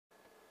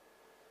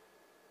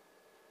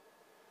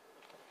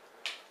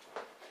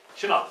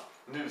Tjena!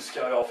 Nu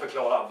ska jag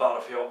förklara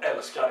varför jag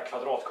älskar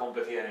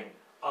kvadratkomplettering.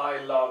 I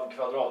love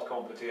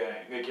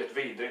kvadratkomplettering. Vilket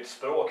vidrigt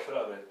språk för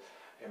övrigt.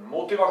 En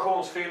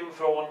motivationsfilm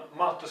från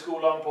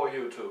Matteskolan på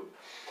YouTube.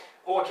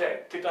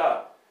 Okej, titta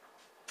här.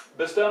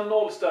 Bestäm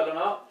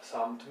nollställena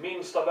samt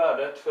minsta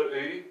värdet för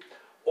y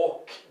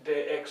och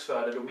det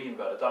x-värde då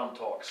minvärdet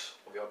antags.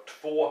 Och vi har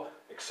två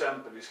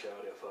exempel vi ska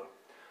göra det för.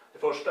 Det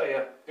första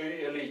är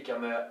y är lika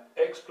med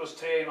x plus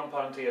 3 inom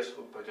parentes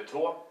upphöjt till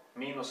 2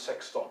 minus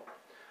 16.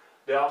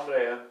 Det andra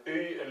är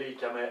y är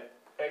lika med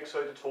x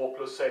höjt till 2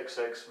 plus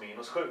 6x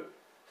minus 7.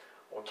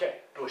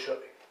 Okej, då kör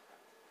vi.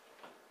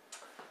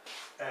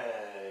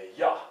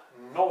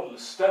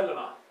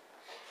 Nollställena.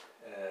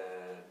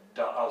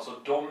 Alltså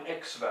de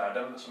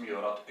x-värden som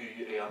gör att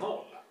y är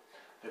 0.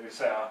 Det vill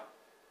säga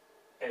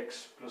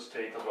x plus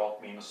 3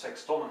 kvadrat minus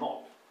 16 är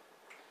 0.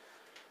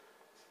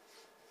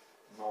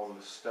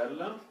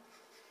 Nollställen.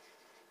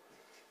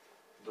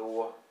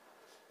 Då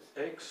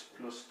x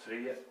plus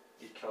 3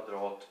 i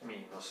kvadrat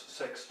minus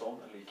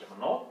 16 är lika med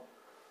 0.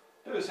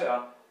 Det vill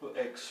säga då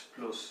x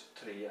plus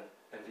 3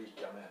 är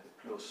lika med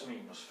plus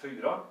minus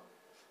 4.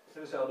 Det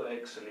vill säga då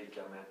x är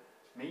lika med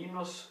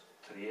minus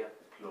 3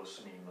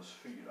 plus minus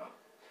 4.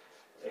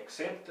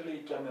 x1 är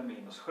lika med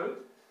minus 7.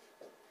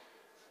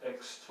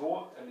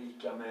 x2 är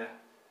lika med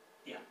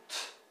 1.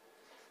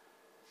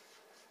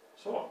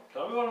 Så,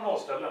 där har vi våra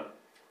nollställen.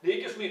 Det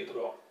gick ju smidigt och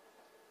bra.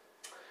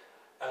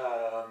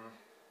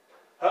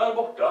 Här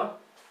borta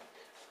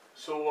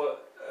så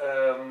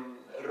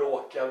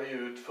råkar vi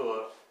ut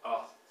för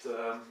att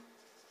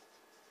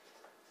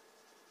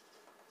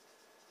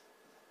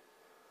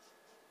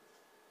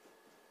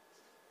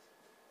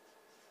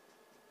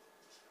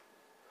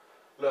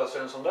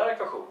lösa en sån där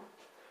ekvation.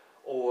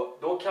 Och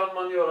då kan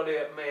man göra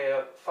det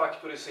med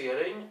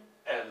faktorisering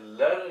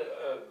eller,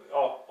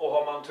 och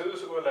har man tur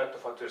så går det lätt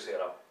att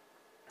faktorisera.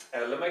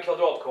 Eller med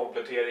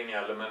kvadratkomplettering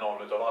eller med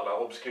någon av alla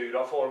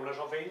obskyra formler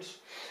som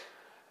finns.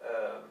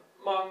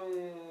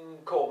 Man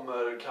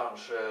kommer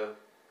kanske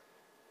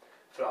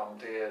fram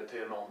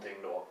till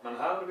någonting då. Men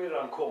här har vi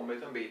redan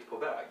kommit en bit på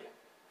väg.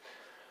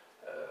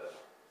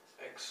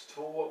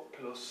 x2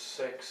 plus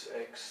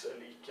 6x är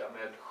lika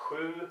med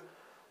 7.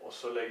 Och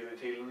så lägger vi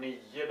till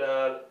 9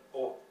 där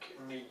och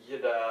 9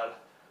 där.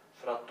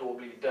 För att då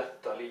blir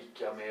detta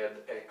lika med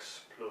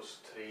x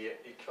plus 3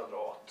 i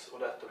kvadrat. Och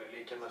detta blir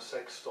lika med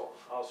 16.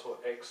 Alltså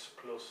x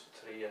plus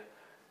 3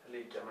 är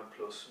lika med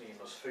plus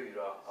minus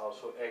 4.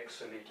 Alltså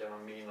x är lika med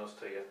minus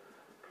 3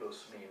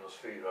 plus minus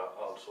 4.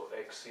 Alltså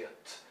x1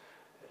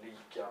 är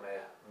lika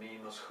med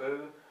minus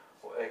 7.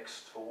 Och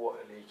x2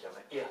 är lika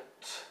med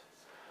 1.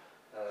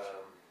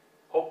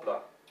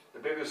 Hoppla, det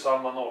blev ju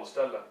samma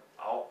nollställen.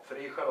 Ja, för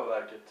i själva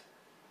verket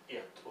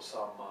ett och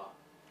samma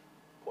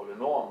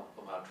polynom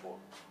de här två.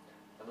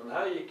 Men den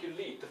här gick ju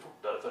lite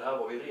fortare för här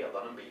var vi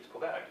redan en bit på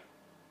väg.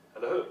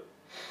 Eller hur?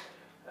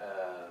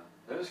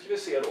 Nu ska vi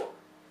se då.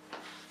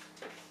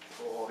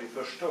 Vad har vi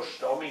för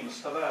största och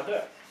minsta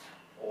värde?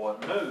 Och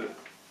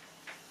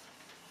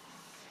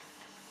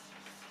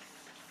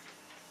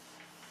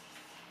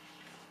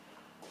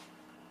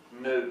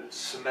nu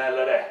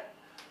smäller det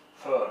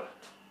för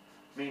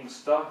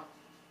minsta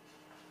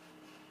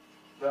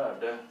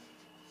värde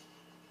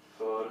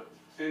för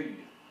y.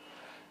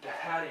 Det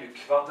här är ju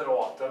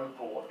kvadraten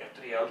på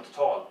ett reellt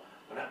tal.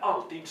 Den är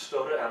alltid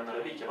större än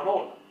eller lika med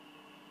 0.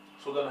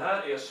 Så den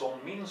här är som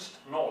minst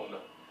 0.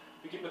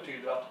 Vilket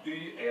betyder att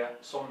y är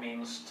som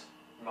minst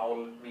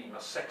 0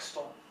 minus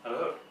 16. Eller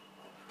hur?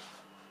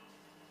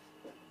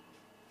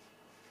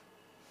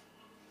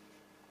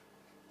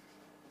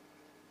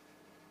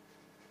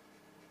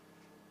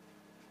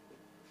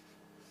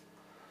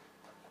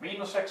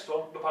 Minus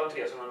 16, då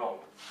parentesen är 0.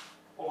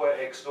 Och vad är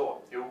x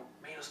då? Jo,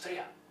 minus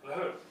 3. Eller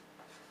hur?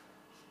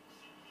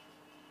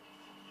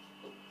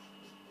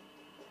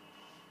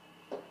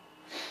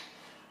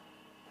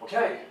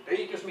 Okej, det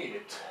gick ju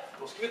smidigt.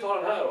 Då ska vi ta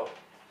den här då.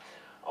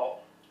 Ja,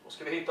 då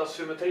ska vi hitta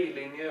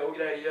symmetrilinje och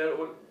grejer.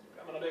 Och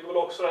jag menar, det går väl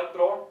också rätt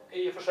bra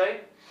i och för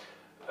sig.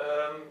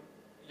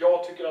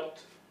 Jag tycker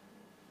att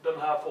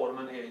den här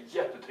formen är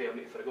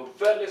jättetrevlig. För det går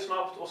väldigt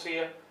snabbt att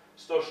se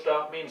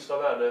största,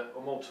 minsta värde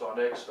och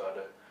motsvarande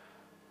x-värde.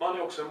 Man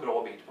är också en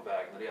bra bit på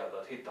väg när det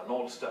gäller att hitta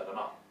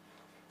nollställena.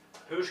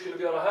 Hur skulle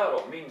vi göra här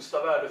då?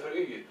 Minsta värde för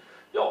y?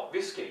 Ja,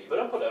 vi skriver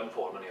den på den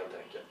formen helt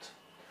enkelt.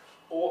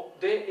 Och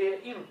det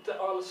är inte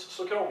alls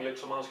så krångligt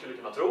som man skulle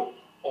kunna tro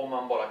om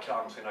man bara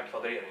kan sina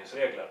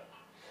kvadreringsregler.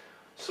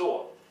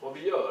 Så, vad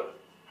vi gör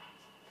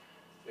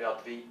är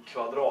att vi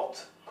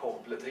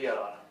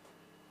kvadratkompletterar.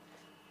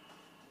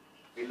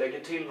 Vi lägger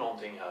till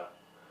någonting här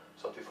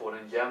så att vi får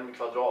en jämn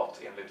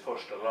kvadrat enligt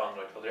första eller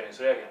andra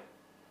kvadreringsregeln.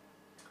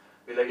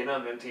 Vi lägger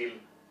nämligen till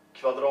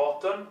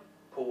kvadraten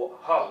på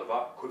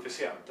halva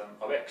koefficienten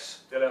av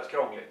x. Det är rätt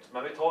krångligt.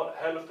 Men vi tar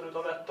hälften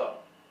av detta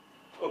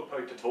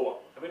upphöjt till 2.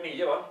 Det blir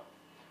 9 va?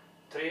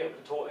 3 upp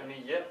till 2 är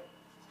 9.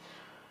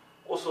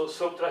 Och så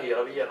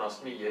subtraherar vi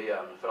genast 9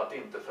 igen för att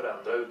inte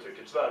förändra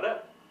uttryckets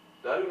värde.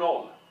 Det här är ju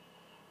 0.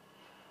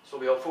 Så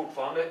vi har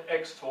fortfarande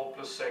x2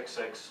 plus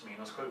 6x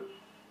minus 7.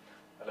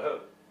 Eller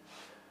hur?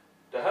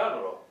 Det här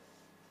nu då.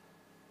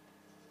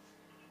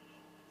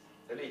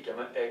 Det är lika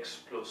med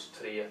x plus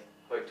 3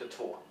 höjt till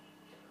 2.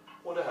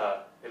 Och det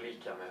här är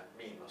lika med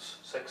minus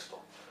 16.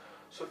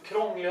 Så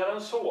krångligare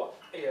än så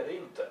är det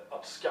inte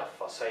att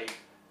skaffa sig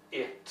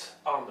ett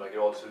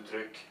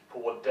andragradsuttryck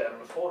på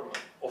den formen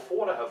och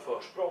få det här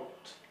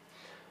försprånget.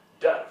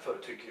 Därför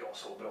tycker jag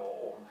så bra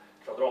om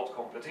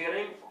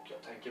kvadratkomplettering och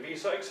jag tänker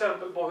visa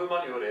exempel på hur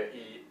man gör det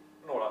i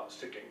några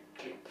stycken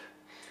klipp.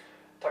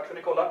 Tack för att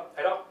ni kollade,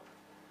 hej då!